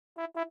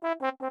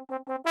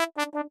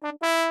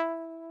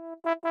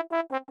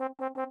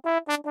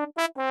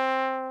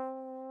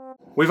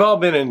We've all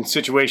been in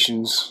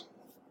situations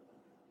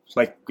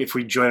like if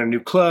we join a new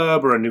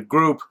club or a new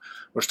group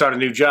or start a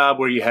new job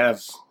where you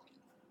have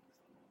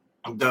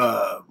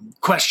the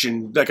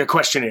question, like a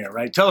questionnaire,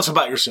 right? Tell us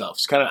about yourself.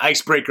 It's kind of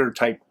icebreaker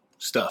type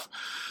stuff.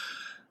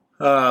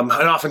 And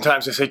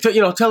oftentimes I say,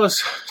 tell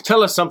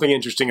us something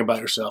interesting about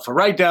yourself, or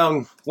write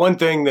down one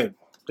thing that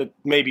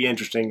may be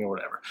interesting or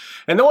whatever.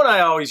 And the one I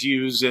always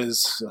use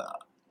is,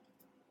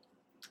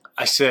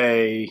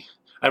 I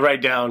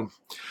write down,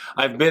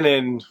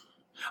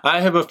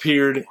 I have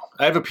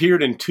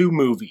appeared in 2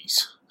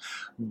 movies,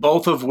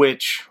 both of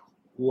which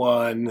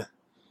won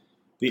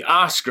the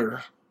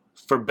Oscar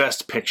for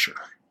Best Picture.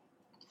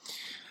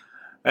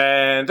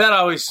 And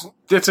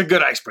it's a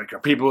good icebreaker.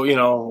 People,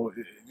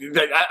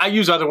 I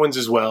use other ones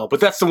as well,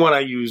 but that's the one I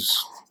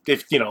use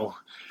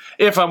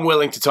if I'm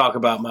willing to talk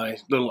about my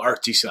little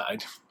artsy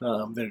side.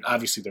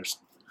 Obviously there's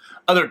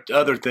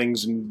other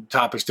things and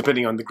topics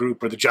depending on the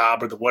group or the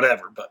job or the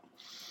whatever, but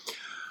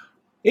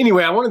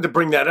anyway, I wanted to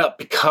bring that up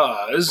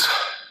because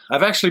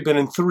I've actually been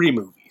in 3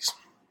 movies.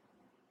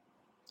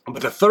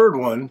 But the third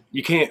one,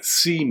 you can't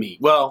see me.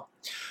 Well,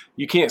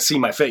 you can't see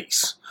my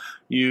face.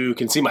 You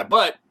can see my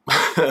butt.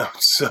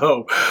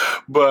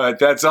 But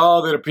that's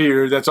all that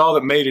appeared. That's all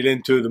that made it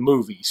into the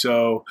movie.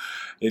 So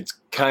it's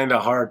kind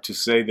of hard to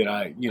say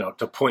that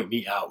to point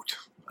me out.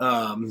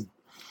 And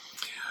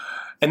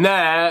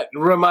that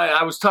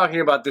I was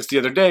talking about this the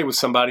other day with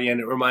somebody,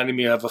 and it reminded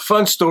me of a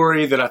fun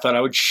story that I thought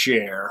I would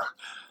share.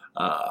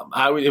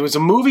 It was a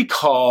movie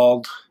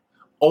called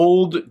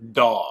Old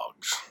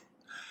Dogs.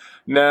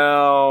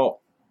 Now,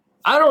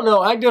 I don't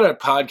know. I did a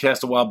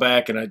podcast a while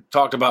back, and I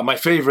talked about my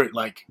favorite,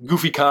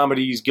 goofy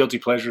comedies, guilty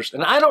pleasures.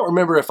 And I don't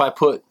remember if I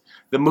put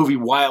the movie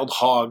Wild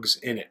Hogs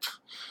in it.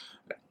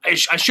 I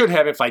should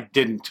have if I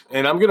didn't.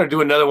 And I'm going to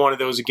do another one of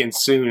those again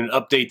soon and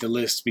update the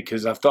list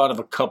because I've thought of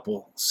a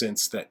couple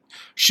since that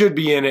should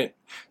be in it.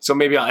 So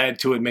maybe I'll add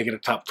to it and make it a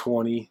top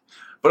 20.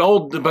 But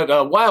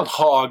Wild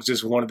Hogs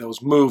is one of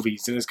those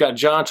movies, and it's got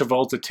John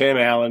Travolta, Tim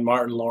Allen,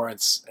 Martin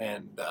Lawrence,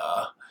 and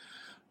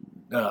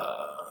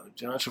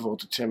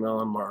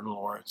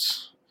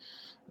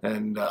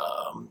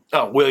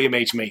William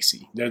H.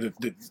 Macy. They're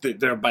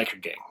they're a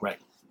biker gang, right?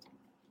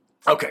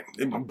 Okay,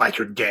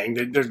 biker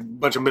gang. There's a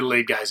bunch of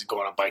middle-aged guys that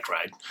go on a bike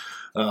ride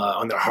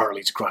on their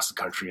Harleys across the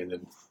country, and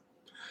then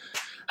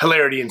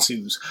hilarity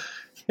ensues.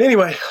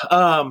 Anyway,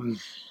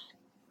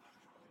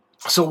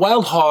 so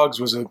Wild Hogs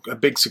was a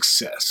big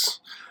success,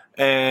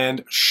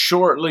 and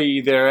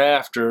shortly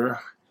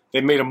thereafter,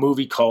 they made a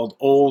movie called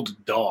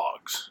Old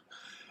Dogs.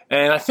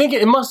 And I think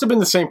it must have been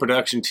the same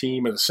production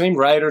team or the same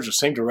writers or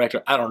same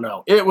director. I don't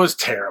know. It was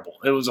terrible.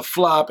 It was a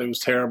flop. It was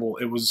terrible.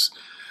 It was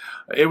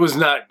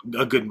not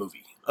a good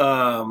movie.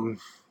 And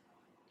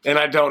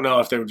I don't know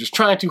if they were just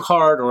trying too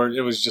hard or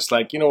it was just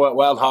like, you know what,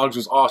 Wild Hogs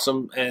was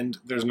awesome and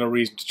there's no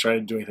reason to try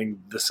to do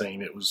anything the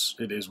same. It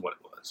is what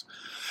it was.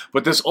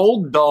 But this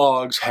Old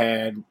Dogs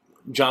had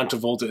John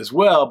Travolta as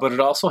well, but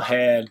it also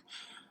had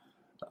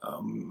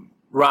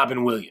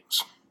Robin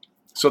Williams.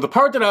 So the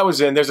part that I was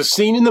in, there's a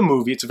scene in the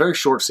movie, it's a very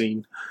short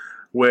scene,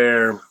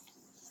 where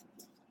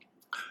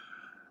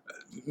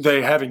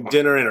they're having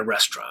dinner in a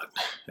restaurant.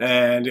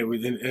 And it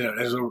was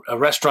a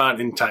restaurant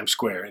in Times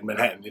Square in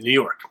Manhattan, in New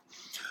York.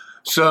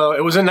 So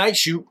it was a night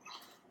shoot,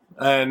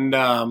 and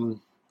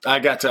I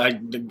got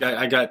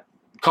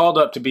called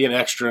up to be an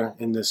extra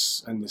in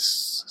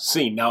this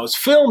scene. Now it was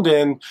filmed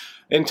in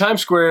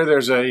Times Square.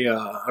 There's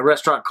a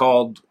restaurant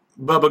called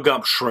Bubba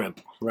Gump Shrimp,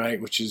 right,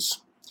 which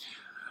is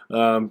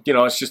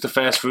it's just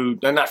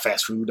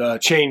a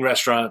chain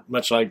restaurant,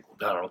 much like,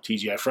 I don't know,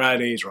 TGI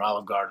Fridays or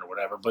Olive Garden or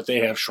whatever, but they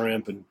have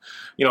shrimp and,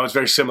 it's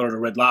very similar to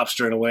Red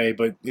Lobster in a way,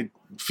 but it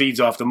feeds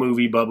off the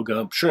movie Bubba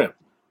Gump Shrimp.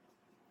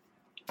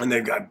 And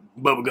they've got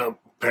Bubba Gump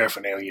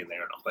paraphernalia in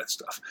there and all that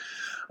stuff.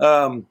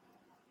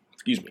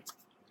 Excuse me.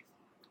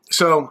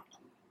 So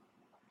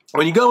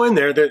when you go in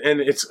there, and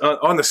it's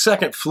on the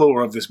second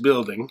floor of this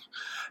building,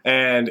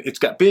 and it's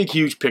got big,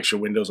 huge picture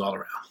windows all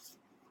around.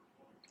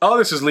 All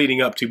this is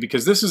leading up to,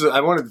 because I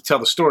wanted to tell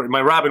the story,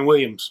 I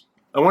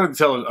wanted to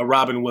tell a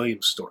Robin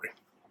Williams story.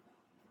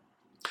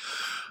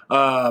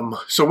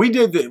 So we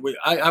did,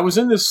 I was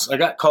in this, I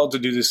got called to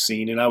do this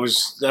scene, and I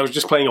was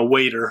just playing a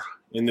waiter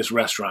in this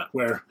restaurant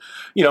where,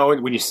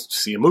 when you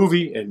see a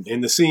movie and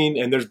in the scene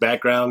and there's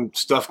background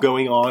stuff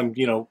going on,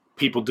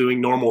 people doing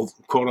normal,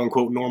 quote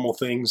unquote, normal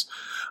things.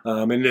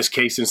 In this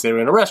case, since they were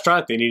in a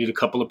restaurant, they needed a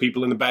couple of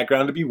people in the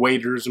background to be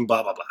waiters and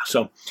blah, blah, blah.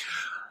 So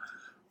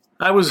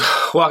I was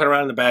walking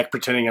around in the back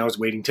pretending I was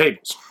waiting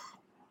tables.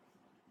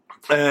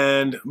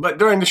 But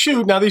during the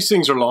shoot, now these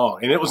things are long,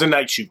 and it was a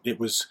night shoot.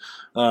 It was,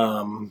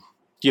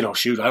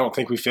 shoot, I don't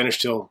think we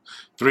finished till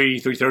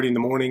 3:30 in the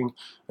morning.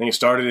 I think it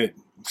started at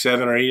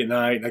 7 or 8 at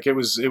night. Like it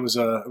was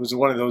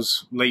one of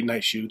those late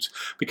night shoots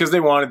because they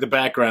wanted the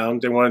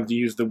background. They wanted to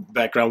use the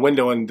background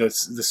window and the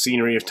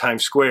scenery of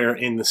Times Square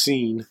in the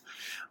scene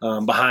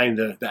behind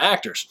the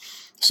actors.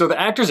 So the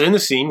actors in the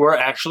scene were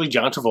actually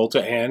John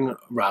Travolta and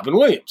Robin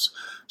Williams.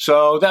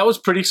 So that was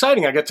pretty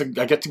exciting. I get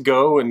to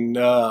go, and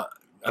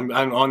I'm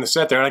on the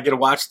set there, and I get to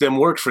watch them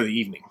work for the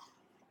evening.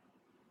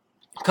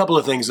 A couple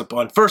of things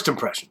upon first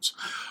impressions.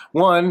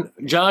 One,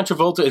 John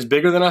Travolta is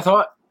bigger than I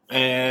thought,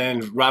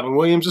 and Robin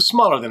Williams is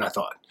smaller than I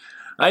thought.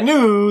 I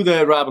knew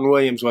that Robin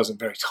Williams wasn't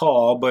very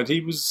tall, but he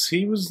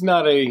was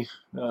not a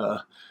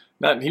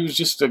he was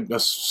just a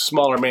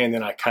smaller man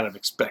than I kind of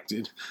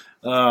expected.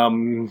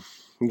 John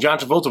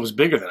Travolta was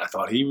bigger than I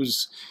thought. He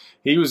was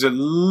at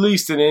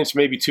least an inch,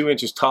 maybe 2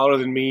 inches taller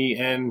than me,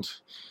 and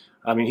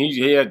I mean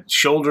he had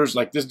shoulders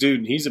like this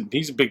dude. He's a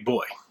big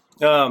boy,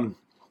 and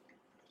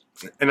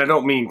I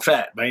don't mean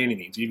fat by any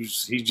means.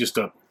 He's just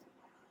a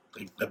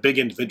big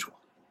individual.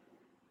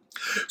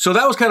 So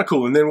that was kind of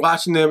cool. And then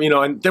watching them,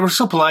 and they were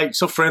so polite,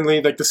 so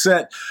friendly. Like the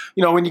set,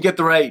 when you get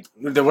the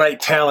right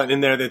talent in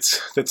there,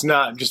 that's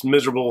not just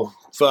miserable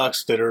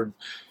fucks that are,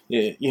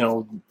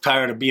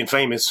 tired of being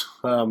famous.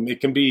 It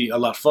can be a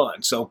lot of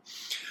fun. So,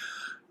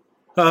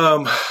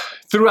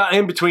 throughout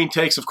in between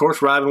takes, of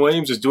course, Robin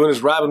Williams is doing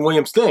his Robin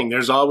Williams thing.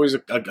 There's always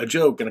a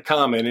joke and a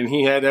comment, and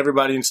he had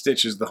everybody in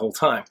stitches the whole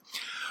time.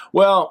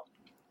 Well,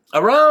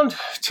 around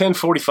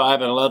 10:45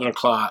 and 11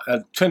 o'clock,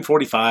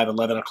 10:45,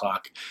 11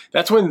 o'clock,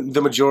 that's when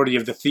the majority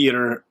of the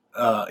theater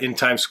in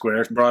Times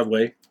Square,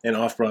 Broadway and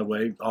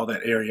off-Broadway, all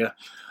that area,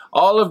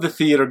 all of the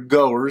theater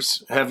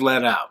goers have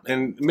let out.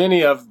 And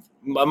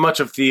much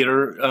of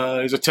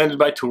theater is attended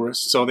by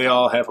tourists, so they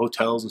all have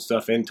hotels and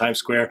stuff in Times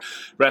Square.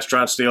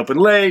 Restaurants stay open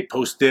late,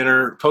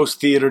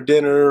 post-theater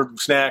dinner,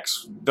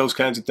 snacks, those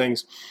kinds of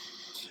things.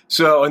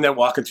 So, and then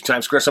walking through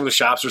Times Square, some of the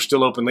shops are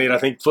still open late. I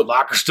think Foot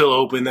Locker's still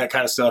open, that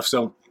kind of stuff.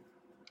 So,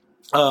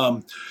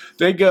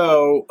 they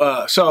go.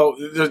 So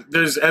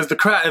there's as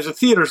the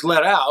theaters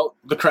let out,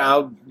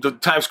 the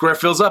Times Square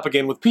fills up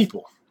again with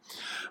people.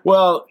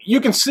 Well,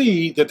 you can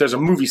see that there's a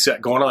movie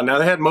set going on. Now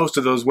they had most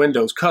of those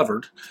windows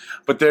covered,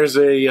 but there's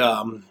a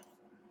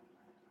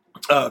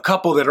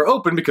couple that are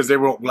open because they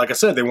were, like I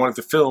said, they wanted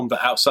to film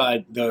the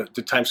outside the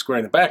Times Square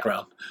in the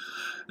background.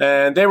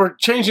 And they were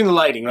changing the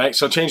lighting, right?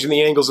 So changing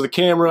the angles of the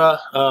camera,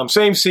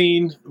 same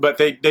scene, but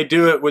they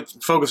do it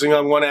with focusing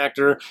on one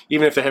actor.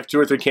 Even if they have 2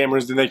 or 3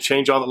 cameras, then they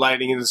change all the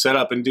lighting and the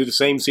setup and do the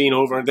same scene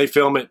over. And they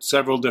film it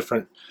several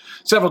different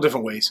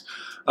ways,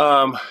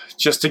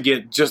 just so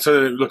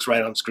it looks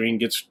right on screen,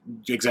 gets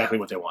exactly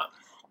what they want.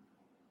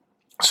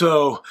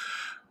 So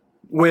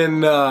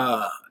when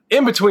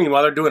in between,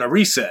 while they're doing a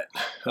reset,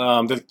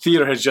 the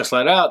theater has just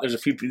let out.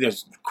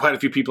 There's quite a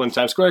few people in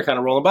Times Square kind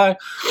of rolling by.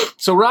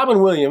 So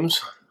Robin Williams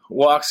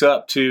walks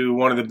up to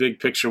one of the big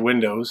picture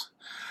windows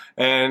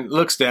and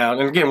looks down.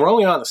 And again, we're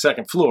only on the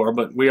second floor,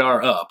 but we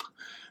are up,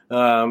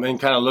 and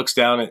kind of looks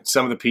down at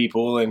some of the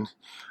people. And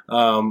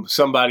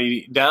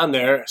somebody down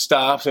there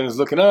stops and is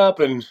looking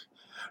up and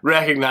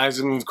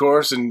recognizes him, of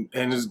course, and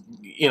is,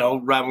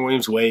 Robin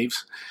Williams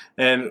waves.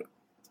 And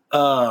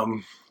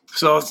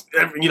so,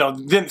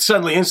 then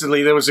suddenly,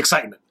 instantly, there was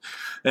excitement.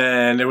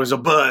 And there was a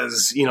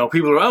buzz.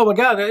 People were, oh, my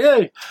God,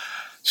 hey.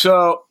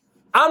 So,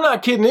 I'm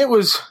not kidding. It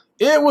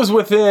was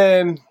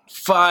within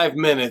 5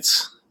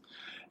 minutes.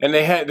 And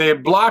they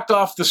had blocked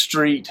off the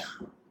street.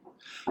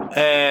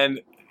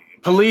 And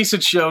police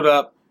had showed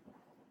up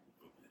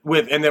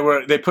and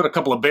they put a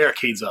couple of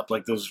barricades up,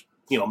 like those,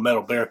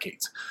 metal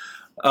barricades.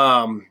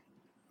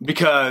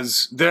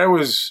 Because there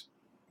was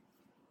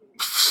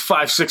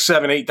 5, 6,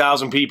 7,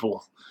 8,000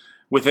 people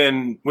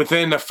within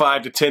the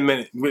 5 to 10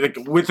 minutes,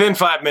 within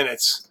 5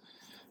 minutes,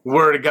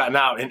 word had gotten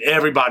out, and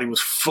everybody was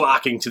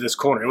flocking to this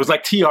corner. It was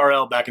like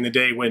TRL back in the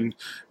day when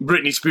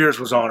Britney Spears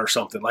was on or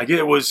something. Like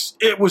it was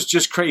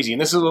just crazy.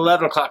 And this is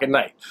 11 o'clock at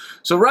night.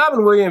 So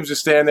Robin Williams is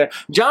standing there.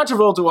 John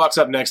Travolta walks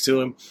up next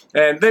to him,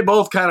 and they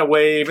both kind of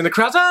wave, and the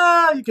crowd's,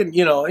 you can,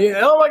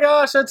 oh my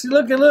gosh, that's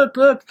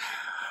look.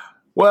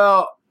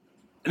 Well,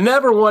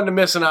 never one to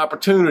miss an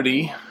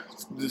opportunity,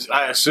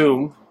 I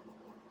assume,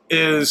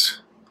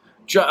 is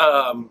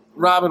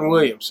Robin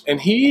Williams,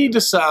 and he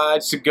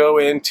decides to go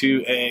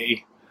into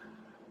a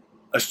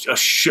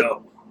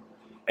show,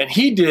 and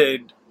he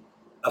did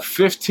a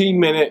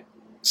 15-minute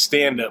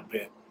stand-up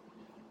bit,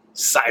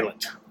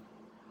 silent.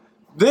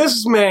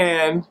 This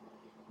man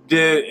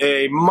did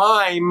a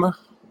mime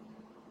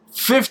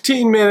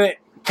 15-minute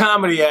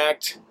comedy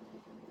act,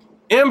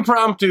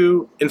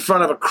 impromptu, in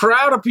front of a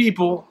crowd of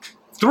people,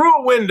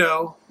 through a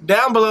window,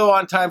 down below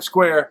on Times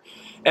Square,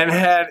 and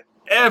had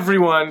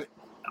everyone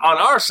on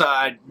our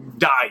side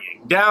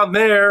dying. Down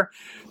there,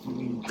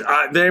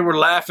 they were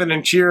laughing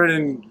and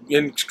cheering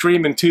and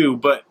screaming too.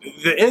 But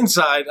the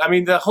inside, I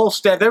mean, the whole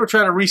staff, they were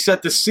trying to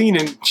reset the scene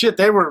and shit.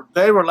 They were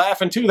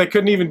laughing too. They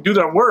couldn't even do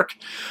their work.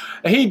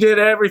 He did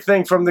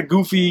everything from the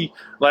goofy,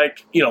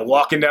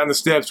 walking down the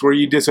steps where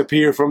you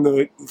disappear from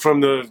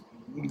the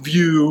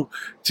view,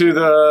 to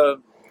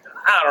the,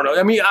 I don't know.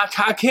 I mean,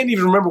 I can't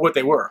even remember what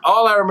they were.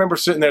 All I remember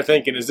sitting there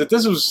thinking is that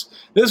this was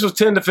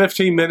 10 to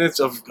 15 minutes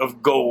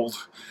of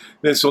gold.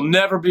 This will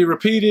never be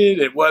repeated.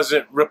 It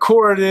wasn't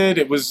recorded.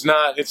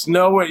 It's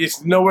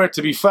nowhere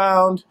to be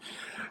found.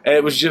 And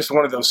it was just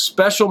one of those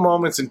special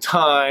moments in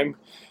time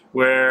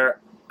where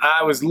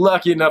I was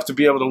lucky enough to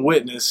be able to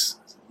witness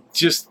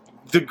just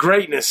the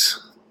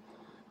greatness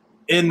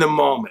in the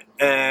moment.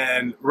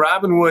 And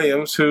Robin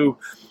Williams, who,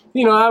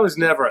 I was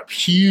never a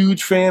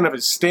huge fan of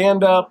his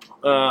stand-up,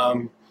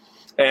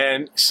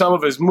 and some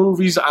of his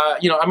movies. I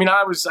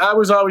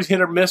was always hit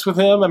or miss with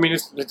him. I mean,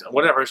 it's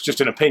whatever. It's just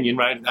an opinion,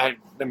 right?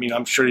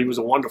 I'm sure he was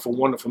a wonderful,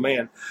 wonderful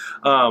man.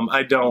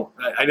 I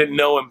didn't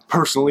know him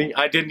personally.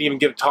 I didn't even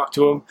get to talk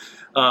to him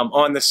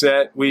on the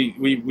set.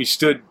 We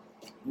stood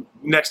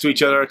next to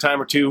each other a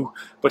time or two,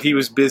 but he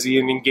was busy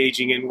and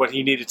engaging in what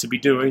he needed to be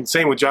doing.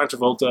 Same with John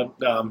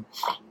Travolta.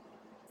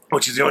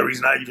 Which is the only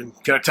reason I even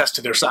can attest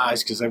to their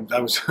size, because I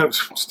was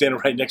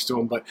standing right next to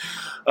them. But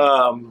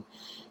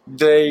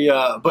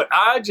but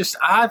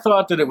I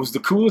thought that it was the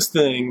coolest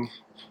thing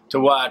to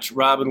watch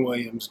Robin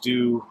Williams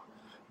do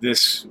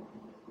this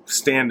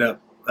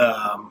stand-up /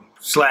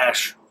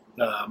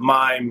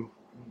 mime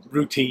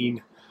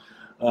routine.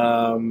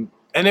 And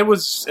that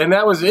was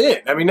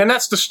it. I mean, and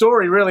that's the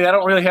story, really. I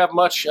don't really have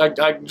much.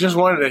 I just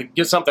wanted to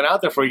get something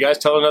out there for you guys,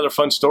 tell another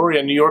fun story,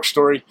 a New York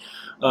story,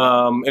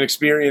 an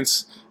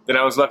experience that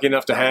I was lucky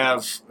enough to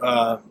have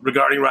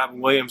regarding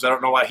Robin Williams. I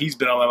don't know why he's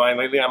been on my mind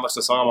lately. I must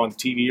have saw him on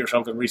TV or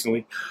something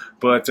recently.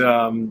 But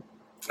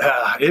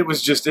it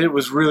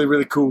was really,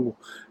 really cool.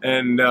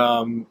 And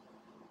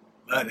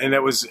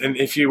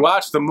if you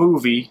watch the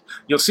movie,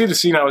 you'll see the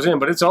scene I was in,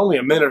 but it's only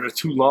a minute or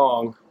two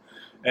long,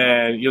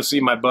 and you'll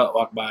see my butt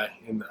walk by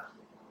in the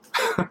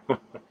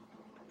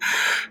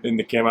in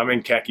the camera. I'm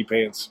in khaki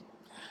pants.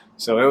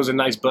 So it was a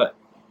nice butt.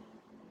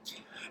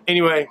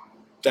 Anyway,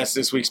 that's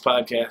this week's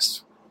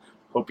podcast.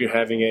 Hope you're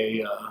having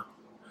a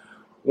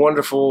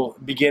wonderful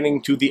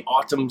beginning to the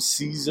autumn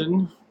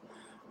season,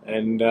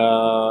 and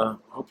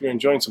hope you're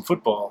enjoying some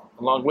football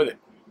along with it.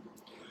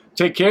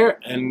 Take care,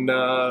 and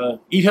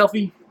eat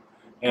healthy,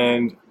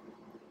 and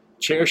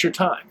cherish your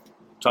time.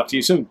 Talk to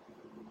you soon.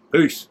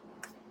 Peace.